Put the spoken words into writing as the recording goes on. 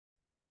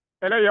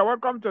Hello, you're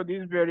welcome to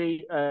this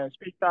very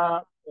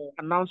special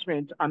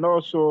announcement and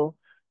also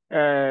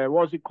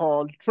what's it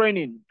called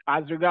training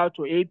as regard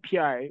to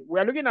API. We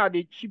are looking at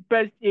the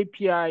cheapest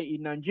API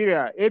in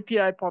Nigeria,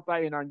 API portal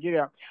in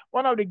Nigeria.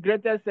 One of the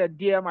greatest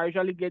DM I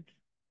usually get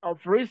of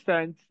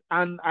recent,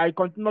 and I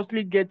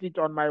continuously get it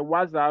on my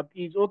WhatsApp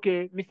is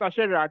okay, Mr.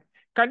 Shedrach,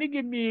 can you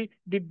give me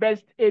the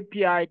best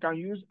API I can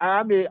use?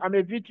 I'm a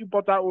VTU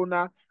portal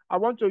owner. I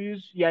want to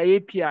use your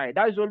API.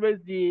 That is always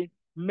the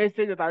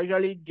message that I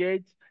usually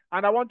get,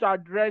 and I want to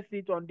address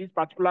it on this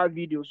particular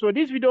video. So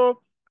this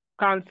video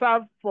can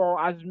serve for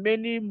as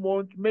many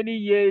months, many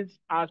years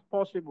as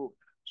possible.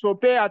 So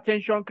pay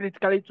attention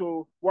critically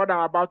to what I'm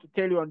about to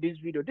tell you on this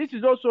video. This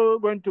is also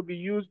going to be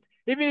used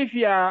even if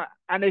you are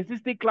an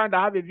existing client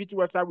that have a VT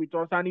website with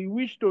us and you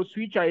wish to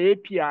switch your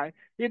API,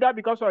 either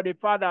because of the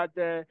fact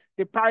that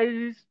the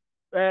prices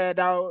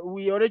that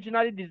we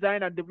originally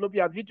designed and developed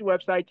your VT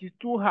website is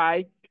too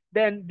high,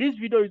 then this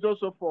video is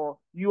also for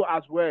you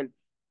as well.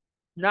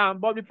 Now,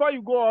 but before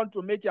you go on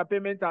to make your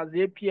payment as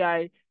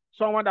API,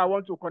 someone that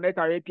wants to connect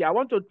our API, I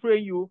want to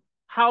train you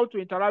how to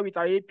interact with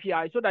our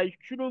API so that you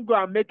shouldn't go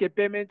and make a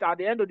payment. At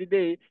the end of the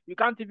day, you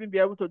can't even be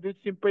able to do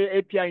simple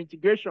API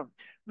integration.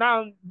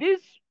 Now,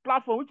 this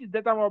platform, which is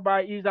Data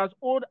Mobile, is as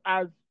old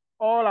as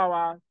all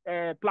our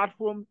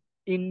platform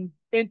in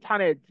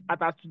internet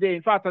as today.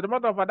 In fact, as a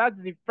matter of fact, that's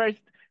the first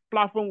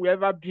platform we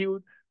ever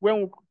built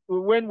when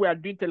we are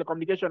doing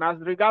telecommunication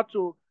as regard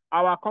to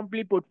our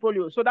company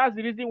portfolio. So that's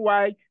the reason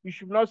why you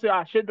should not say,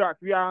 Shedrach,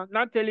 we are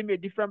not telling me a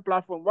different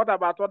platform. What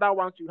about other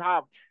ones you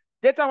have?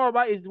 Data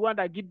Mobile is the one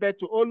that gives birth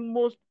to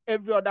almost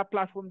every other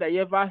platform that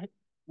you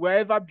were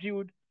ever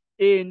built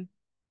in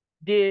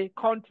the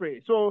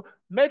country. So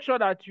make sure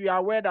that you are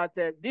aware that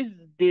this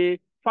is the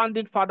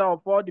founding father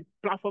of all the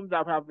platforms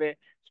that have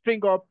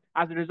spring up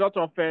as a result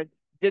of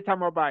Data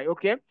Mobile.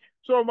 Okay.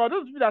 So for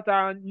those of you that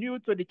are new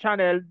to the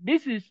channel,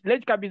 this is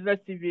Legit Cash Business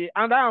TV,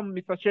 and I am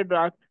Mr.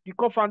 Shedrach, the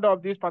co-founder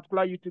of this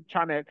particular YouTube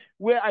channel,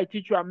 where I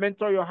teach you and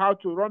mentor you how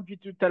to run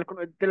VTU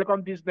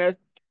telecom business,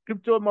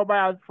 crypto, mobile,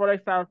 and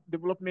forex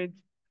development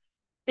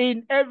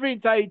in every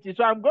entirety.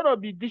 So I'm going to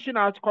be dishing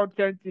out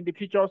content in the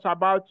future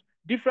about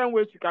different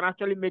ways you can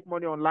actually make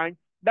money online.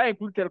 That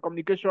includes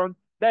telecommunication,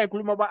 that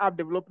includes mobile app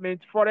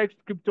development, forex,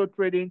 crypto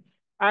trading,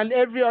 and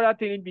every other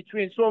thing in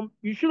between. So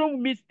you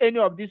shouldn't miss any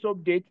of these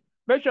updates.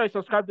 Make sure you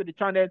subscribe to the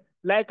channel,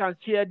 like and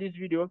share this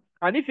video.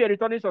 And if you're a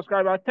returning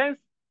subscriber, thanks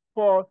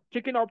for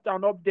checking up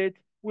an update.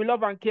 We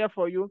love and care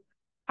for you.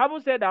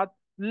 Having said that,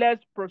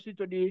 let's proceed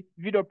to the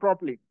video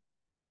properly.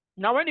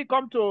 Now, when it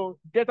comes to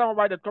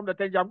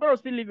datamobile.com.ng, I'm going to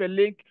still leave a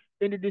link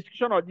in the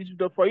description of this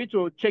video for you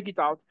to check it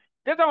out.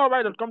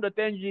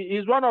 Datamobile.com.ng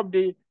is one of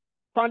the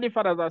founding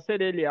fathers I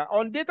said earlier.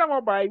 On Data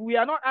Mobile, we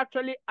are not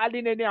actually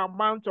adding any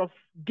amount of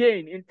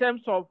gain in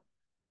terms of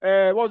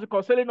what's it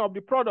called, selling of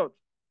the product.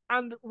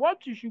 And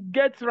what you should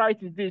get right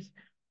is this.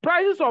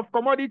 Prices of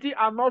commodity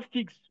are not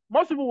fixed.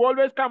 Most people will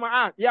always come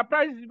and, yeah,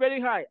 price is very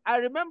high. I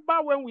remember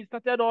when we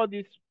started all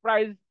this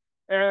price,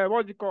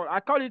 what's it called? I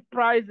call it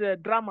price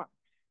drama.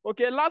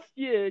 Okay, last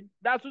year,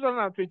 that's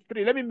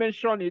 2023, let me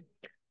mention it.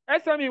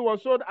 SME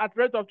was sold at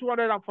rate of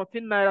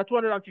 214 naira,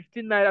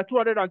 215 naira,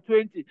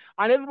 220,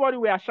 and everybody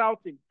were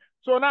shouting.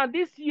 So now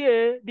this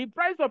year, the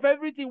price of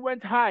everything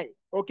went high.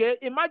 Okay,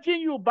 imagine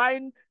you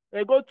buying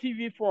a Go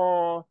TV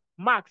for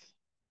Max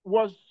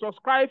was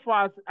subscribed for,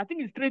 I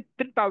think it's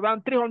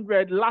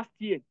 3,300 last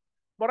year.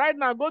 But right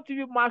now, Go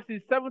TV Max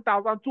is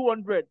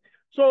 7,200.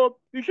 So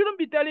you shouldn't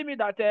be telling me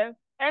that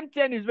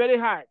MTN is very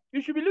high.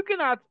 You should be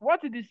looking at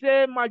what is the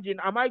same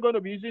margin am I going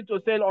to be using to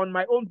sell on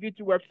my own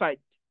VT website.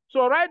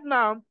 So right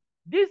now,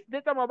 this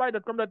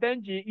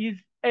datamobile.com.ng is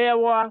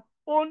our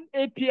own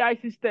API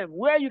system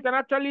where you can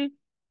actually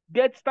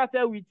get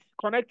started with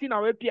connecting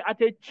our API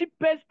at a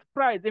cheapest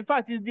price. In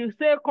fact, it's the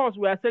same cost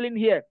we are selling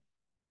here.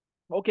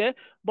 Okay,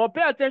 but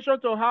pay attention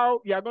to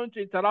how you are going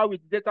to interact with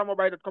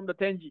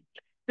datamobile.com.ng.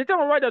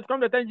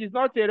 Datamobile.com.ng is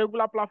not a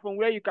regular platform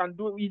where you can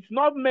do, it's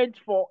not meant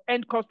for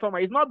end customer.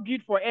 It's not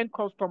built for end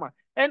customer.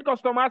 End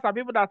customers are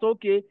people that,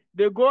 okay,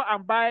 they go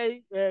and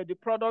buy the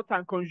product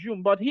and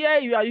consume. But here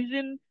you are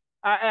using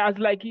as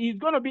like,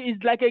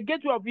 it's like a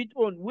gateway of its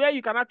own where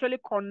you can actually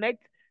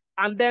connect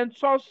and then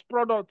source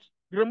products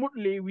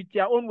remotely with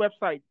your own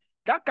website.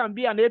 That can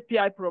be an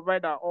API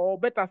provider or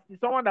better,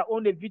 someone that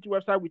owns a VT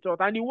website with us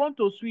and you want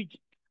to switch.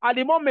 At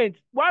the moment,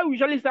 why we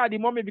usually say at the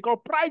moment, because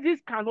prices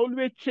can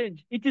always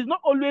change. It is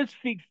not always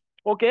fixed.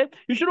 Okay,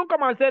 you shouldn't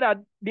come and say that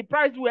the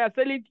price we are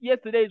selling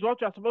yesterday is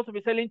what you are supposed to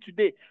be selling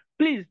today.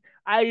 Please,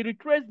 I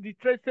retrace the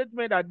trade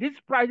statement that these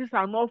prices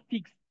are not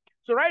fixed.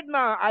 So right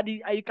now,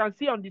 you can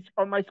see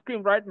on my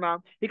screen right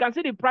now, you can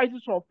see the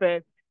prices of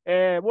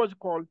what's it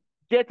called,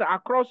 data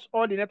across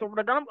all the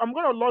network. I'm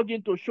going to log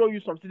in to show you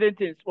some certain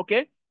things.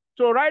 Okay,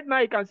 so right now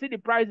you can see the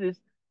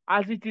prices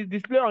as it is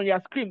displayed on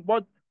your screen,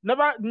 but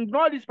never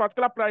not this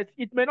particular price.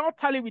 It may not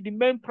tally with the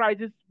main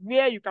prices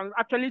where you can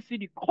actually see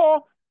the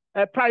core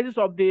prices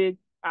of the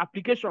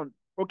application.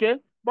 Okay,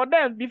 but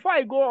then before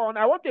I go on,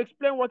 I want to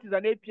explain what is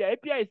an API.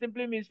 API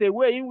simply means a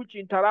way in which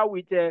you interact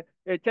with a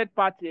third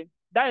party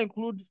That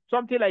includes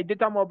something like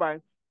data mobile.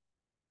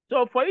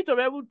 So for you to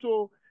be able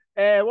to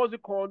what's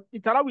it called,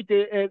 interact with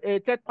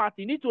a third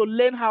party, you need to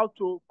learn how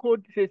to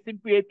code a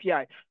simple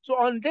API. So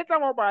on data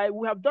mobile,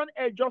 we have done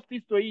a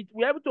justice to it.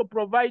 We're able to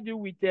provide you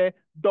with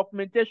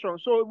documentation.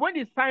 So when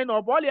you sign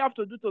up, all you have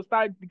to do to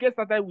get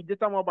started with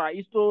data mobile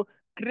is to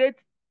create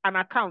an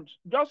account.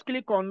 Just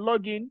click on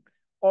login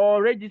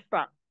or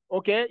register.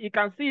 Okay, you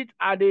can see it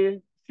at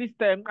the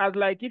system as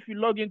like if you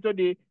log into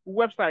the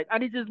website,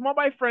 and it is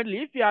mobile friendly.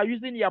 If you are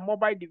using your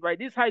mobile device,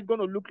 this is how it's going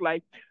to look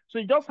like. So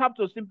you just have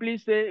to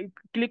simply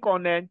click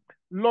on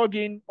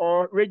login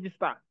or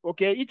register.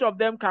 Okay, each of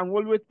them can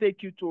always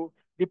take you to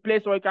the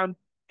place, or you can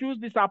choose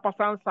this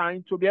ampersand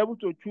sign to be able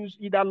to choose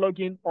either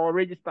login or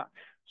register.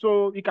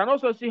 So you can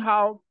also see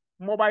how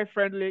mobile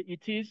friendly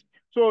it is.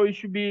 So you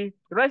should be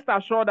rest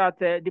assured that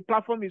the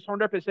platform is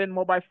 100%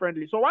 mobile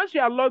friendly. So once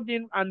you are logged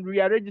in and we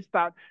are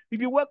registered, you'll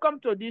be welcome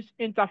to this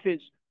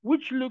interface,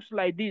 which looks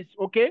like this.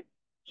 Okay,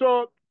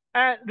 so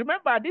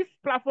remember, this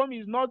platform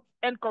is not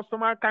end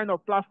customer kind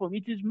of platform.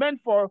 It is meant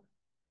for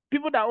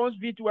people that owns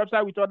VT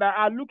website with other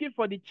are looking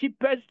for the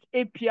cheapest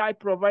API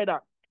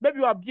provider. Maybe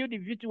you have built the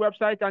VT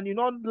website and you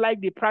don't like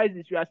the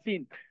prices you are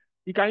seeing.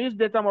 You can use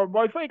data mobile.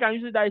 But before you can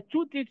use it, there are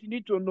two things you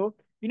need to know.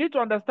 You need to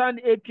understand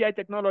API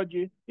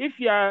technology. If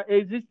you are an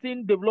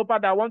existing developer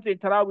that wants to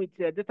interact with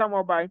data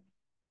mobile,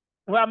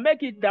 well,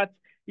 make it that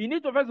you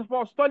need to first of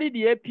all study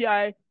the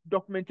API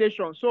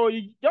documentation. So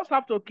you just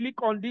have to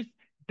click on this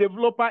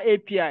developer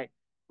API,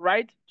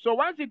 right? So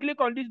once you click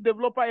on this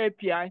developer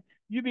API,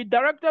 you'll be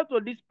directed to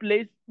this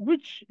place,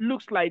 which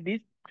looks like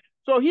this.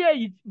 So here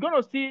it's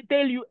going to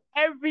tell you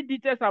every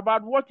details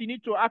about what you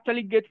need to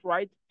actually get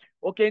right,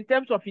 okay, in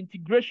terms of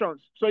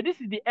integrations. So this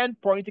is the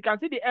endpoint. You can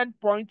see the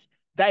endpoint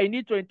that you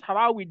need to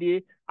interact with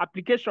the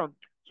application.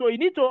 So you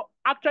need to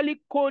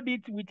actually code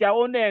it with your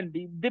own end,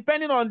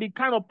 depending on the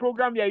kind of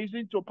program you're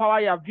using to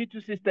power your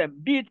V2 system,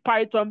 be it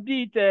Python,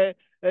 be it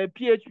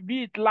PHP,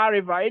 be it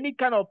Laravel, any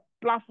kind of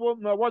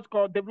platform, what's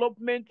called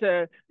development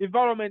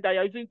environment that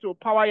you're using to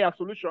power your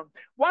solution.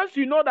 Once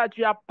you know that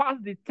you have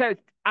passed the test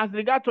as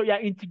regard to your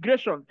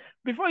integration,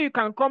 before you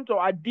can come to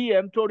our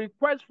DM to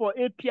request for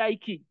API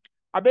key.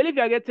 I believe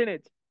you're getting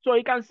it. So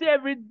you can see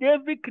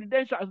every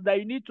credentials that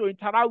you need to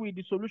interact with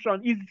the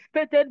solution is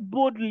stated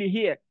boldly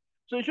here.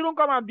 So you shouldn't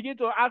come and begin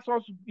to ask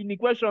us in the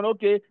question,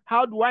 okay,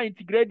 how do I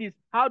integrate this?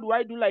 How do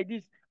I do like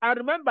this? And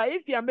remember,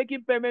 if you are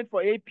making payment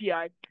for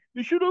API,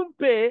 you shouldn't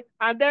pay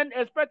and then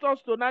expect us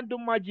to not do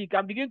magic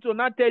and begin to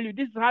not tell you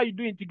this is how you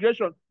do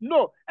integration.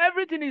 No,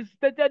 everything is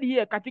stated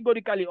here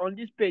categorically on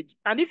this page.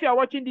 And if you are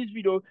watching this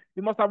video,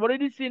 you must have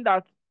already seen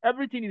that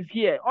everything is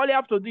here. All you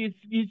have to do is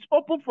it's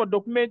open for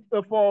document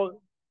for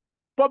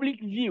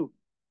public view.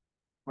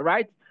 All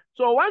right.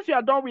 So once you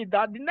are done with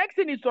that, the next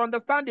thing is to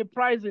understand the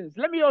prices.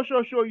 Let me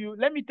also show you.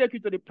 Let me take you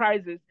to the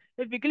prices.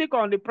 If you click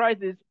on the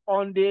prices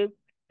on the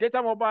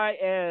data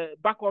mobile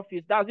back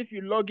office, that's if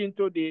you log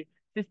into the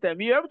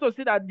system, you're able to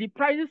see that the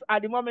prices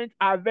at the moment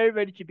are very,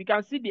 very cheap. You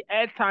can see the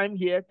airtime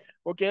here,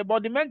 okay?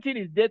 But the main thing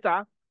is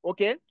data,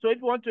 okay? So if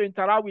you want to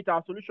interact with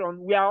our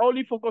solution, we are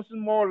only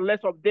focusing more or less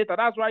of data.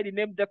 That's why the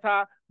name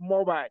data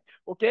mobile,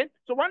 okay?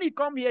 So when you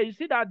come here, you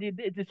see that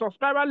the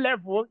subscriber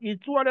level is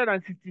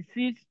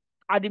 266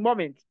 at the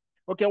moment.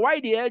 Okay, why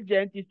the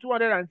agent is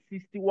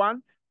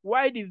 261,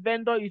 why the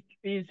vendor is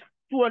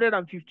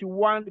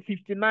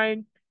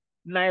 259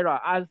 naira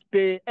as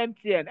per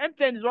MTN.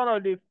 MTN is one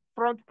of the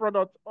front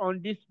products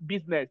on this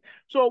business.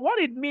 So what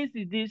it means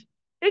is this: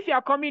 if you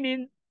are coming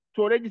in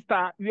to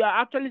register, you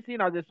are actually seen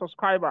as a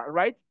subscriber,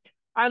 right?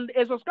 And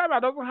a subscriber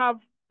doesn't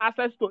have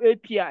access to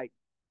API.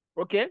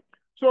 Okay,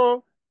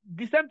 so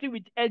the same thing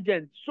with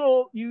agents.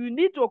 So you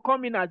need to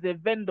come in as a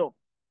vendor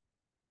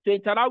to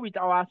interact with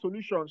our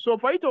solution. So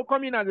for you to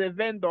come in as a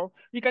vendor,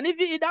 you can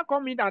either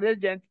come in as an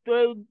agent.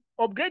 To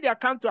upgrade the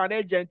account to an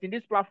agent in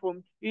this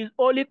platform is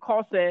only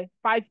cost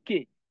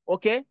 5K.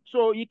 Okay,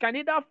 so you can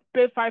either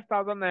pay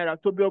 5,000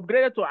 naira to be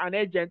upgraded to an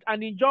agent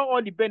and enjoy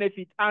all the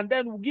benefits, and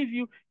then we'll give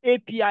you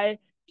API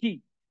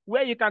key,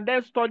 where you can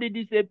then study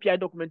this API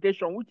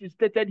documentation, which is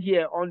stated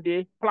here on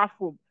the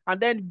platform,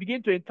 and then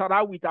begin to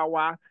interact with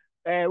our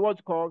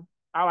what's called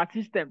our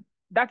system.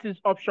 That is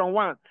option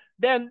one.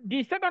 Then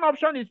the second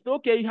option is,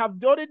 okay, you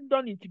have already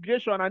done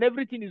integration and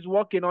everything is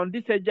working on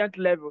this agent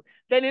level.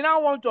 Then you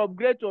now want to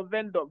upgrade to a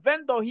vendor.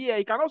 Vendor here,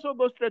 you can also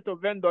go straight to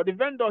vendor. The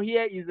vendor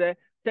here is a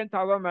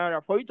 10,000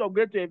 naira for you to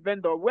upgrade to a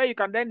vendor, where you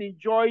can then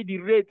enjoy the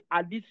rate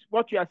at this,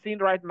 what you are seeing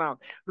right now.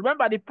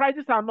 Remember, the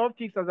prices are not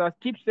fixed, as I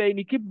keep saying,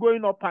 it keep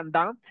going up and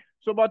down.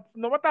 So, but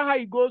no matter how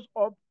it goes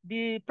up,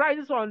 the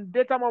prices on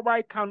data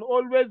mobile can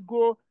always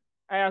go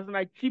as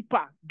like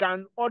cheaper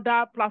than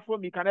other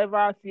platform you can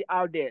ever see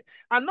out there.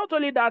 And not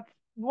only that,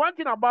 one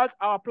thing about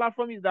our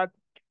platform is that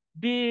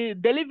the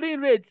delivery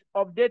rate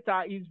of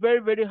data is very,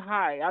 very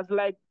high, as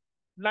like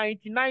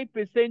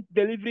 99%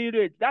 delivery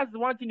rate. That's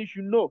one thing you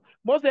should know.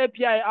 Most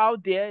API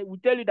out there will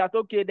tell you that,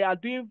 okay, they are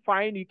doing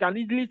fine, you can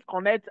easily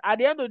connect. At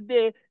the end of the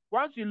day,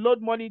 once you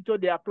load money into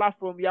their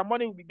platform, your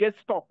money will get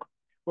stuck.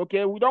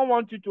 Okay, we don't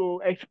want you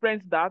to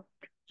experience that.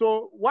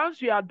 So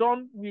once you are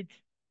done with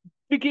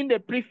picking the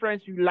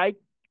preference you like.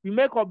 You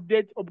make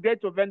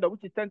upgrade to vendor,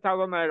 which is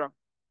 10,000 naira.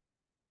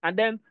 And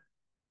then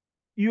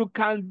you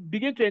can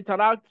begin to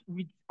interact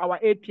with our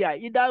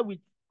API, either with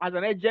as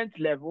an agent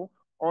level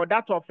or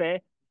that of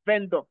a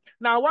vendor.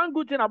 Now, one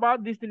good thing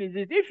about this thing is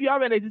this: if you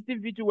have an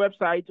existing VTU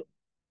website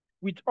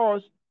with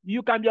us,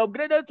 you can be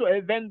upgraded to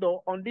a vendor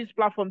on this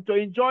platform to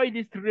enjoy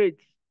this rate,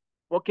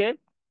 okay,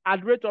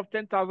 at rate of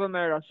 10,000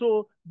 naira.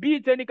 So be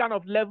it any kind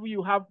of level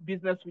you have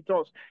business with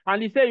us,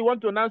 and you say you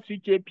want to now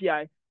switch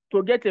API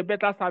to get a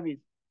better service,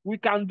 we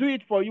can do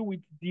it for you with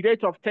the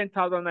rate of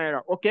 10,000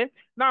 naira, okay?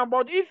 Now,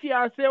 but if you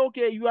are say,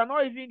 okay, you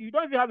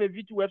don't even have a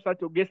VTU website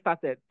to get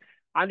started,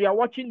 and you are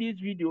watching this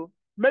video,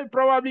 maybe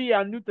probably you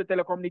are new to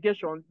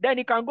telecommunication, then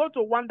you can go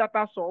to One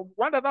Data Sub.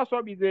 One Data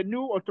Sub is a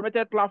new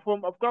automated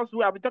platform. Of course,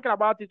 we have been talking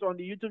about it on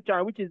the YouTube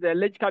channel, which is the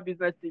Legit Cash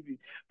Business TV.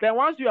 Then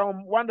once you are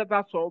on One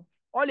Data Sub,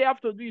 all you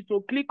have to do is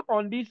to click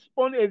on this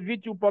Own a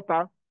VTU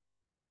portal.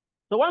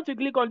 So once you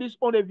click on this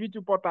Own a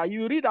VTU portal,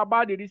 you read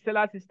about the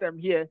reseller system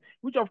here,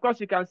 which of course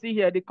you can see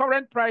here. The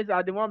current price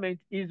at the moment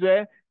is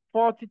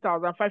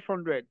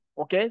 40,500.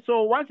 Okay,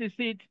 so once you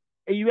see it,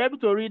 you're able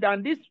to read,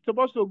 and this is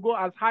supposed to go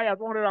as high as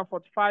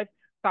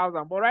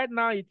 145,000, but right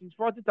now it is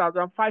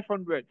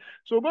 40,500.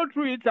 So go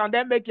through it and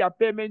then make your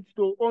payments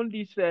to own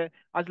this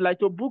as like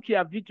to book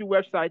your VTU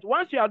website.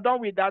 Once you are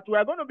done with that, we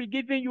are going to be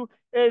giving you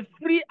a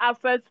free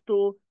access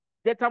to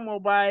data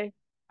mobile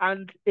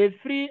and a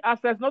free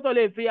access. Not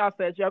only a free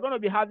access, you are going to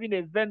be having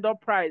a vendor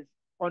price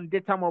on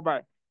data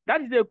mobile.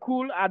 That is a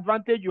cool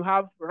advantage you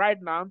have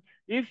right now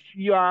if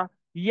you are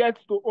yet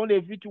to own a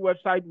VTU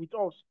website with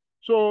us.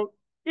 So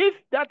if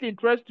that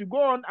interests you,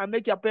 go on and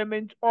make your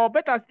payment, or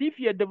better still, if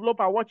you're a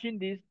developer watching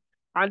this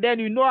and then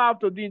you know how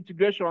to do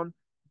integration,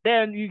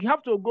 then you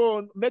have to go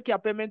and make your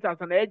payment as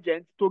an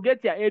agent to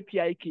get your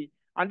API key,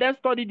 and then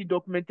study the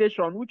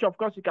documentation, which of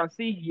course you can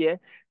see here.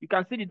 You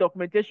can see the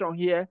documentation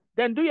here.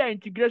 Then do your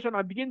integration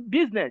and begin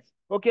business,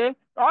 okay?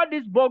 All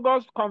this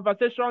bogus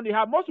conversation you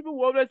have, most people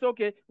will always say,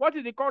 okay, what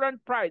is the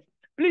current price?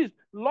 Please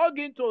log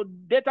into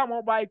Data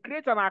Mobile,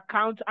 create an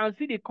account, and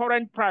see the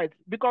current price,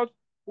 because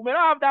we may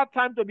not have that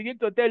time to begin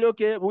to tell you,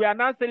 okay, we are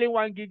now selling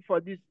 1 gig for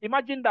this.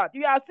 Imagine that.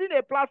 You are seeing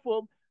a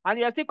platform and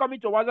you are still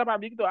coming to WhatsApp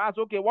and begin to ask,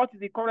 okay, what is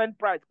the current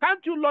price?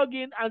 Can't you log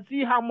in and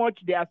see how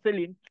much they are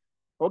selling?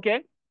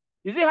 Okay?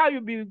 You see how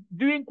you be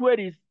doing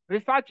queries,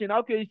 researching,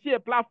 okay, you see a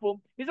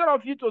platform, instead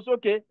of you to say,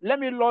 okay, let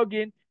me log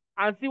in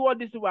and see what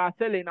these people are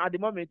selling at the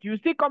moment, you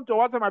still come to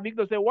WhatsApp and begin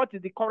to say, what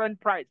is the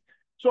current price?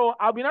 So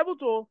I've been able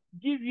to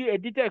give you a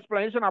detailed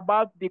explanation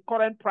about the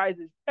current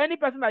prices. Any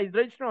person that is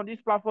registering on this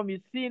platform is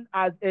seen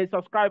as a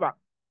subscriber,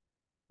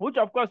 which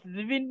of course is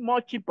even more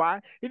cheaper,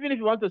 even if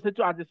you want to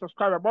settle as a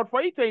subscriber. But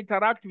for you to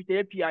interact with the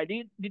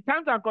API, the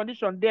terms and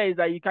condition there is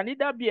that you can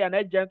either be an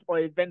agent or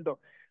a vendor.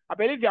 I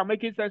believe you are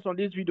making sense on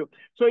this video.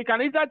 So you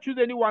can either choose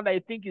anyone that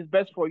you think is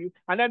best for you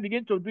and then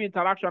begin to do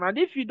interaction. And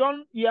if you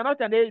are not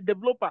a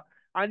developer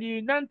and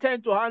you then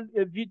tend to have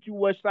a VTU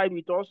website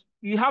with us,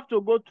 you have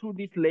to go through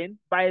this lane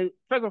by,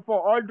 first of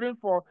all, ordering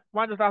for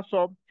One Data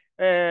Sub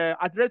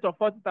at the rate of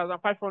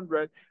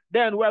 40,500.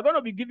 Then we're going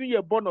to be giving you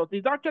a bonus.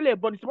 It's actually a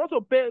bonus. You're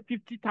supposed to pay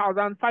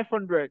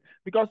 50,500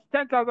 because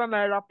 10,000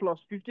 naira plus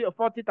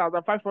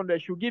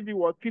 40,500 should give you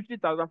what?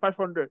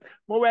 50,500.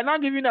 But we're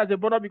not giving as a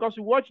bonus because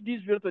you watch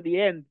this video to the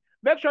end.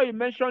 Make sure you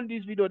mention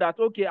this video that,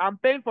 okay, I'm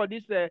paying for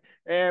this,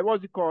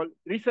 what's it called,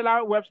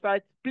 reseller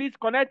website. Please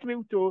connect me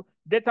to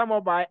Data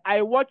Mobile.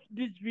 I watch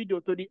this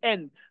video to the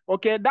end.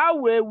 Okay, that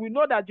way we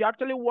know that you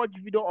actually watch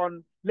video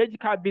on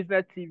Legit Cash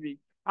Business TV.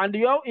 And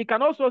you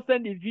can also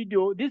send the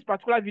video, this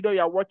particular video you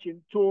are watching,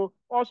 to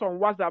us on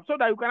WhatsApp so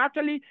that you can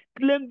actually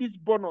claim this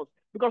bonus.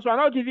 Because we are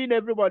not giving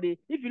everybody.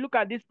 If you look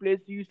at this place,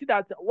 you see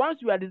that once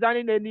you are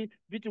designing any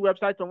VTU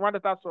website on One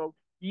Data Sub,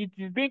 it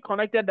is being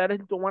connected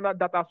directly to One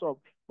Data Sub.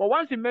 But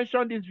once you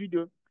mention this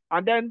video,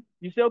 and then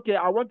you say, okay,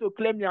 I want to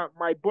claim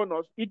my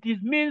bonus, it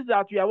means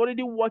that you have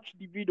already watched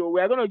the video.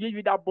 We are going to give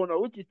you that bonus,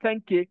 which is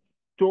 10K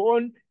to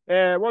own,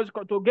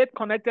 to get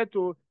connected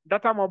to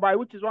Data Mobile,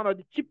 which is one of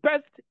the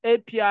cheapest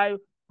API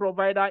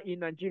provider in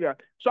Nigeria.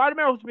 So I'm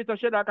Mr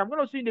Shedrach. I'm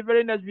going to see you in the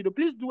very next video.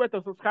 Please do it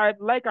to subscribe,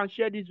 like, and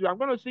share this video. I'm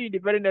going to see you in the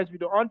very next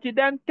video. Until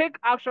then, take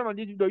action on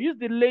this video. Use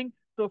the link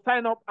to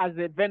sign up as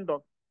a vendor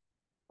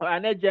or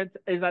an agent,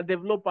 as a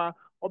developer,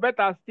 or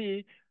better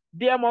still,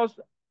 DM us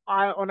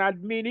on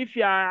admin if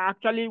you are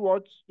actually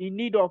in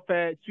need of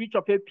a switch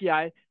of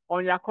API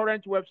on your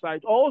current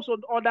website, or also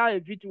order a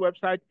VTU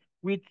website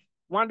with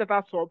One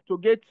Data Sub to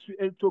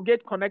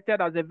get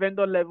connected as a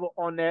vendor level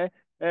on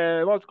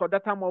what's called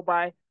Data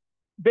Mobile.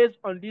 Based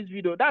on this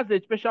video, that's a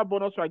special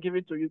bonus we are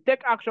giving to you.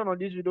 Take action on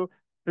this video.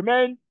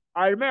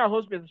 I remain your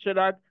host, Mr.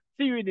 Shedrach.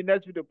 See you in the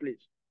next video, please.